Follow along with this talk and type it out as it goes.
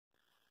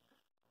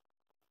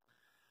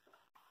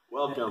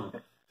Welcome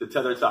to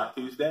Tether Talk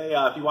Tuesday.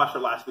 If you watched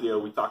our last video,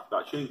 we talked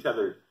about shooting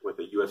Tether with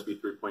a USB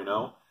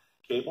 3.0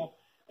 cable.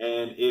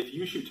 And if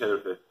you shoot Tether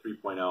with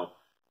a 3.0,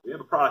 we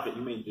have a product that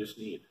you may just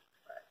need.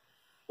 Right.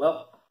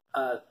 Well,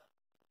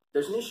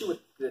 there's an issue with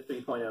the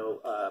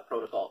 3.0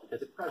 protocol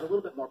because it requires a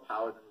little bit more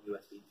power than the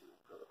USB 2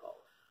 protocol.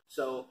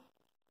 So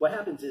what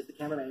happens is the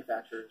camera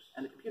manufacturers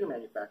and the computer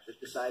manufacturers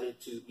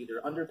decided to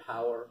either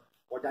underpower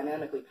or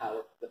dynamically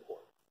power the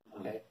port.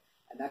 Okay,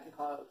 and that can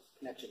cause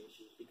connection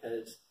issues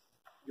because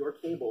your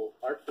cable,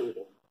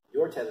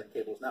 your tethering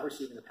cable is not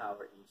receiving the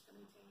power it needs to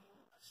maintain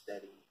a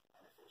steady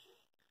and efficient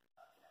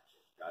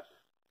connection. Gotcha.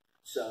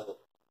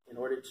 So in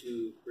order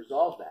to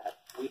resolve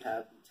that, we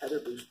have the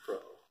TetherBoost Pro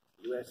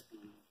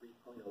USB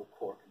 3.0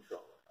 core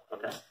controller.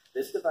 Okay.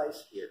 This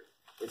device here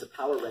is a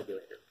power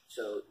regulator.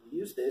 So you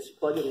use this, you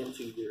plug it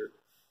into your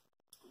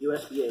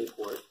USB-A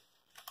port,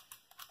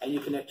 and you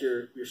connect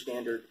your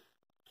standard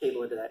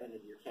cable into that and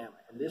into your camera.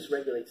 And this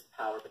regulates the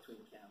power between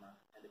the camera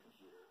and the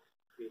computer,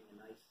 creating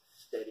a nice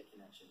steady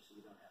connection so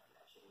you don't have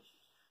connection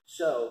issues.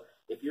 So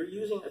if you're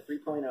using a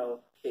 3.0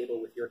 cable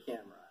with your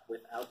camera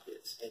without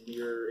this and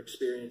you're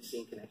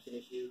experiencing connection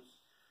issues,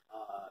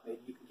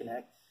 maybe you can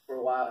connect for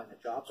a while and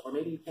it drops, or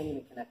maybe you can't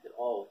even connect at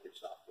all with your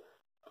software.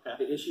 Okay.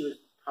 The issue is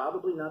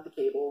probably not the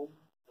cable,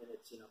 and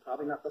it's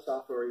probably not the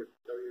software or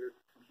your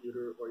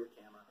computer or your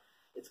camera.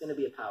 It's going to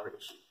be a power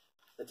issue.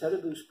 The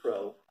TetherBoost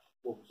Pro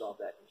will resolve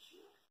that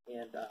issue.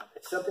 And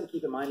it's something to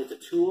keep in mind. It's a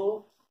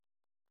tool.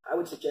 I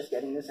would suggest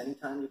getting this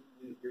anytime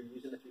you're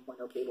using the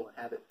 3.0 cable and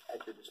have it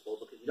at your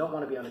disposal because you don't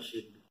want to be on a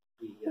shoot and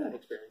be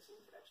experiencing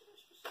connection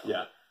issues. So,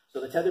 yeah. So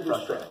the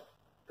TetherBoost Pro,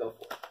 go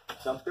for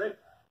it. Sounds great.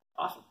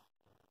 Awesome.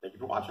 Thank you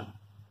for watching.